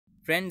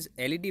Friends,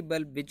 LED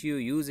bulb which you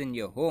use in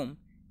your home,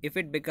 if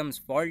it becomes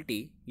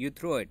faulty, you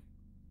throw it.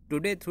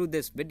 Today through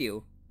this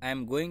video, I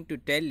am going to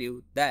tell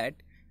you that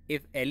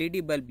if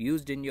LED bulb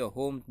used in your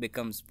home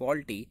becomes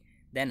faulty,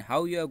 then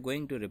how you are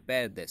going to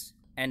repair this,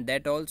 and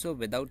that also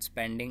without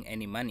spending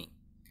any money.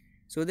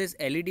 So this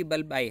LED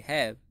bulb I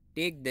have,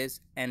 take this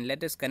and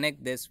let us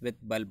connect this with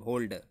bulb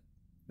holder.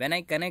 When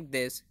I connect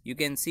this, you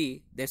can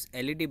see this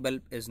LED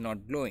bulb is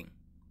not glowing.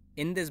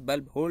 In this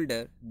bulb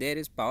holder, there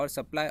is power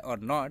supply or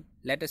not,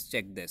 let us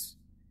check this.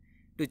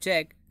 To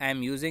check, I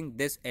am using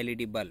this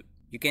LED bulb.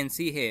 You can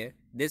see here,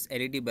 this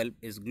LED bulb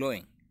is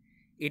glowing.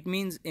 It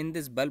means in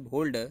this bulb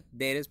holder,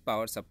 there is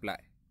power supply.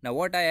 Now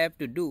what I have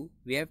to do,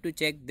 we have to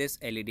check this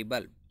LED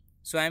bulb.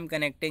 So I am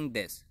connecting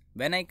this.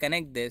 When I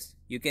connect this,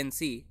 you can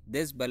see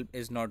this bulb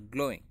is not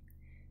glowing.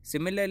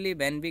 Similarly,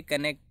 when we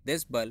connect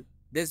this bulb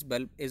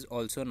is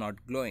also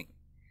not glowing.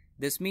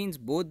 This means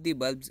both the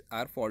bulbs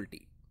are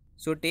faulty.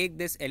 So take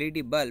this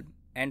LED bulb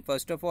and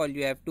first of all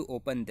you have to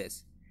open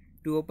this.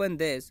 To open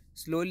this,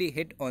 slowly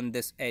hit on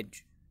this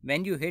edge.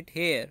 When you hit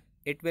here,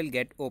 it will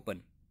get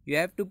open. You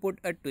have to put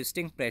a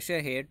twisting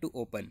pressure here to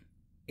open.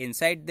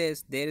 Inside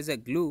this, there is a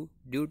glue.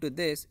 Due to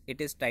this,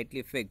 it is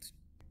tightly fixed.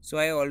 So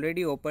I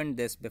already opened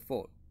this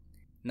before.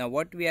 Now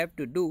what we have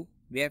to do,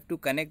 we have to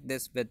connect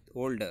this with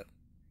holder.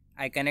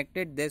 I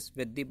connected this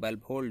with the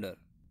bulb holder.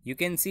 You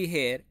can see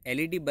here,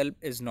 LED bulb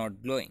is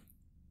not glowing.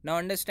 Now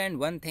understand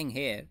one thing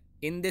here.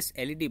 In this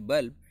LED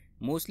bulb,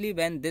 mostly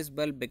when this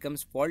bulb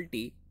becomes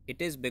faulty,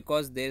 it is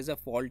because there is a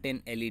fault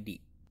in LED.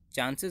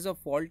 Chances of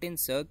fault in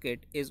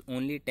circuit is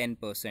only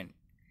 10%.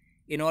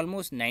 In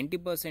almost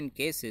 90%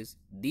 cases,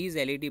 these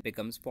LED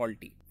becomes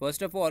faulty.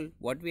 First of all,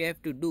 what we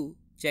have to do,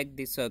 check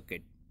the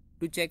circuit.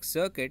 To check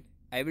circuit,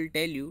 I will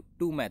tell you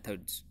two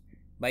methods.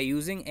 By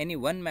using any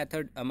one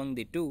method among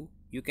the two,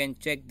 you can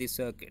check the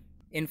circuit.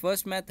 In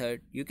first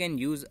method, you can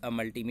use a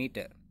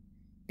multimeter.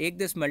 Take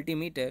this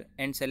multimeter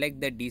and select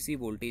the DC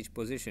voltage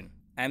position.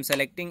 I am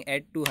selecting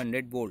at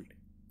 200 volt.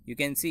 You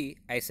can see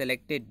I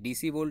selected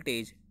DC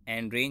voltage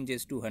and range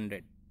is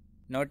 200.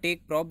 Now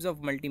take probes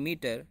of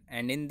multimeter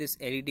and in this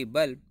LED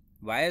bulb,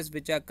 wires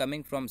which are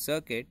coming from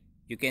circuit,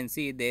 you can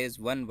see there is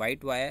one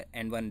white wire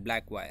and one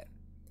black wire.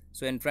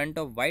 So in front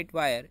of white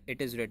wire, it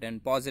is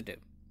written positive.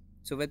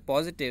 So with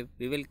positive,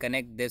 we will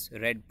connect this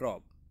red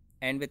probe.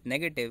 And with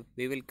negative,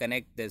 we will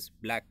connect this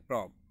black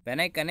probe. When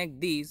I connect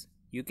these,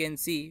 you can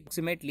see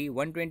approximately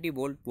 120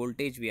 volt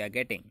voltage we are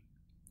getting.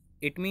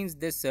 It means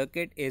this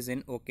circuit is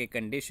in OK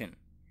condition.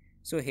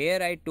 So here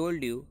I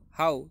told you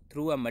how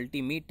through a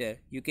multimeter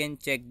you can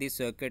check the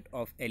circuit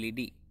of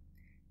LED.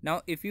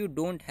 Now if you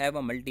don't have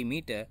a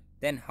multimeter,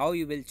 then how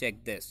you will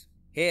check this?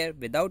 Here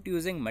without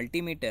using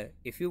multimeter,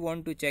 if you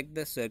want to check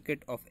the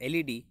circuit of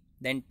LED,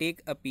 then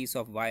take a piece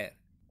of wire.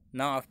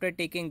 Now after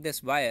taking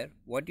this wire,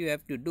 what you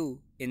have to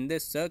do in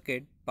this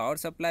circuit, power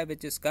supply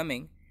which is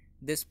coming,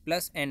 this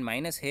plus and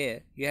minus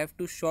here, you have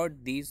to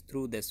short these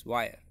through this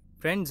wire.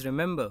 Friends,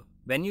 remember,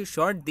 when you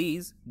short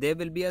these, there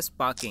will be a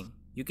sparking.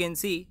 You can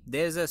see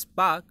there is a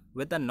spark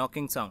with a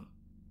knocking sound.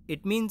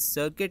 It means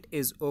circuit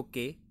is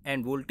okay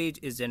and voltage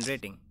is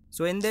generating.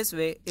 So in this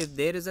way, if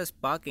there is a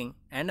sparking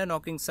and a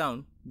knocking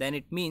sound, then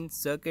it means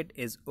circuit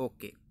is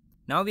okay.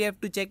 Now we have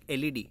to check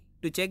LED.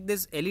 To check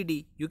this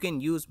LED, you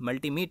can use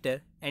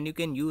multimeter and you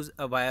can use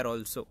a wire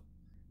also.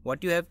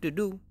 What you have to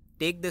do,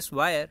 take this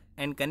wire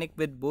and connect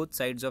with both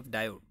sides of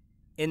diode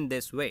in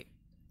this way.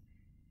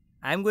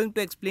 I am going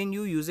to explain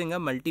you using a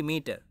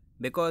multimeter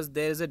because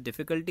there is a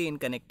difficulty in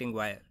connecting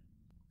wire.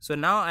 So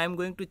now I am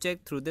going to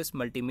check through this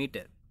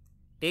multimeter.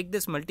 Take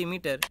this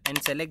multimeter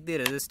and select the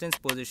resistance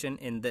position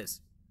in this.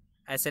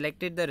 I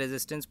selected the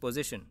resistance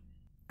position.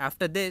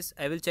 After this,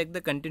 I will check the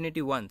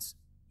continuity once.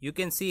 You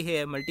can see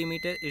here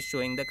multimeter is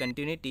showing the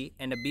continuity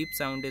and a beep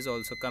sound is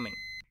also coming.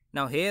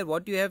 Now here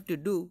what you have to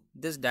do,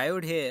 this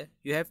diode here,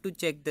 you have to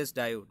check this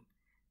diode.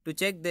 To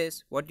check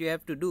this, what you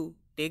have to do,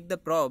 take the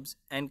probes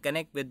and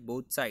connect with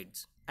both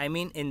sides. I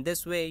mean in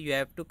this way you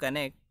have to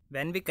connect.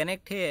 When we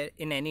connect here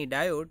in any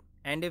diode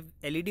and if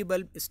LED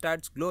bulb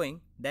starts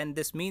glowing, then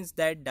this means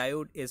that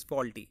diode is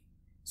faulty.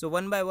 So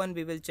one by one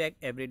we will check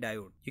every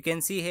diode. You can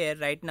see here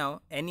right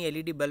now any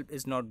LED bulb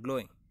is not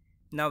glowing.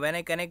 Now when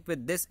I connect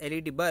with this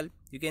LED bulb,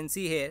 you can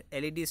see here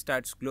LED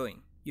starts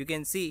glowing. You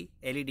can see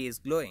LED is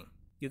glowing.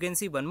 You can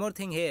see one more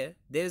thing here,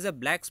 there is a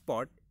black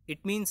spot.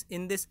 It means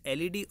in this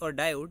LED or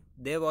diode,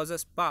 there was a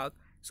spark,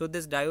 so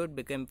this diode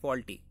became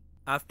faulty.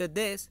 After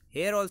this,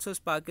 here also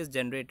spark is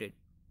generated.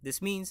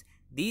 This means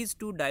these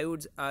two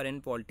diodes are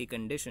in faulty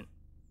condition.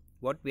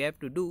 What we have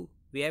to do,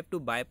 we have to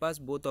bypass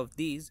both of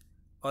these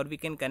or we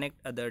can connect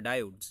other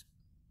diodes.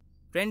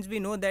 Friends, we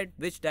know that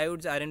which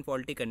diodes are in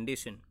faulty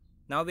condition.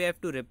 Now we have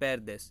to repair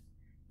this.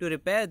 To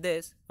repair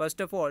this, first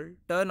of all,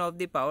 turn off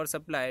the power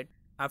supply.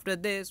 After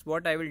this,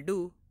 what I will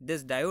do,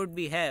 this diode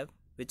we have,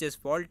 which is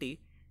faulty,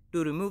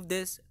 to remove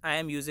this, I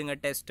am using a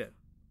tester.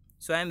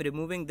 So I am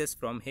removing this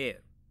from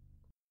here.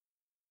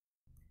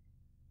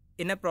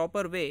 In a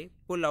proper way,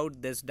 pull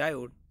out this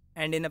diode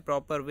and in a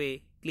proper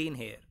way, clean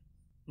here.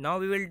 Now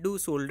we will do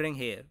soldering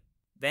here.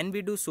 When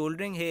we do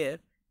soldering here,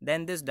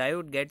 then this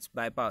diode gets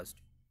bypassed.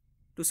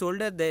 To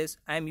solder this,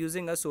 I am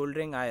using a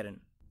soldering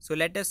iron. So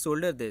let us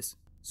solder this.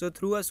 So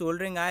through a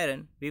soldering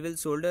iron, we will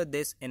solder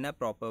this in a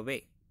proper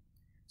way.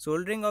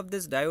 Soldering of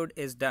this diode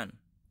is done.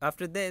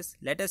 After this,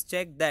 let us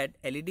check that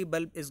LED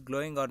bulb is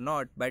glowing or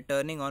not by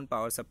turning on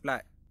power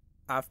supply.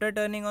 After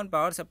turning on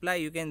power supply,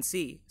 you can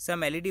see some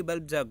LED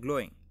bulbs are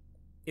glowing.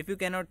 If you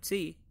cannot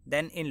see,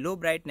 then in low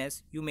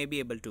brightness you may be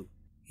able to.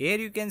 Here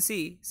you can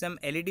see some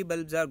LED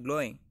bulbs are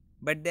glowing,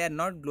 but they are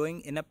not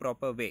glowing in a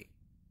proper way.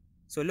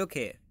 So look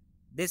here,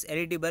 this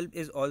LED bulb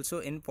is also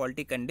in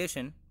faulty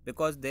condition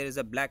because there is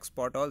a black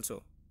spot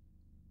also.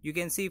 You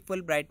can see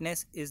full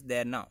brightness is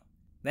there now.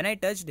 When I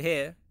touched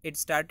here, it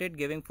started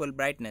giving full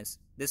brightness.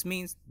 This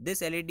means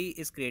this LED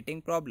is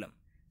creating problem.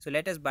 So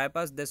let us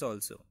bypass this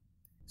also.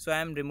 So I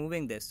am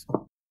removing this.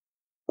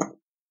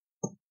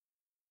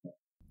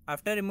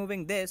 After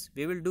removing this,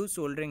 we will do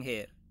soldering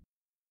here.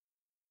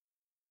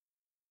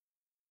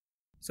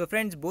 So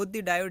friends, both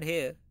the diode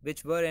here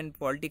which were in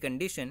faulty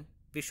condition,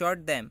 we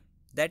short them,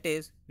 that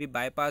is, we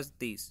bypassed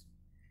these.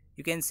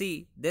 You can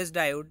see this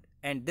diode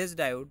and this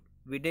diode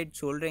we did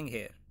soldering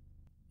here.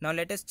 Now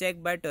let us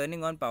check by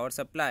turning on power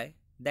supply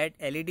that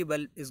LED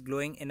bulb is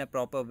glowing in a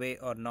proper way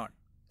or not.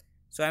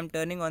 So I am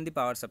turning on the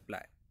power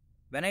supply.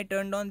 When I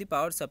turned on the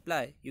power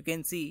supply, you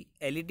can see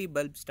LED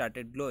bulb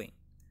started glowing.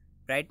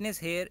 Brightness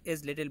here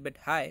is little bit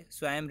high,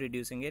 so I am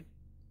reducing it.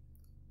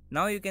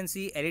 Now you can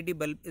see LED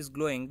bulb is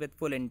glowing with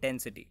full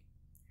intensity.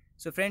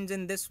 So friends,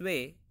 in this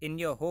way, in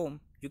your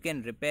home, you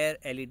can repair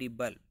LED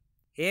bulb.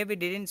 Here we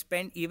didn't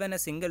spend even a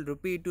single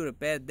rupee to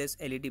repair this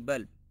LED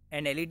bulb,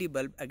 and LED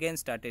bulb again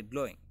started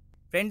glowing.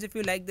 Friends, if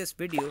you like this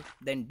video,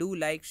 then do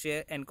like,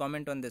 share and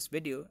comment on this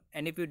video,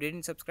 and if you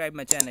didn't subscribe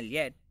my channel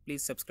yet,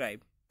 please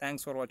subscribe.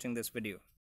 Thanks for watching this video.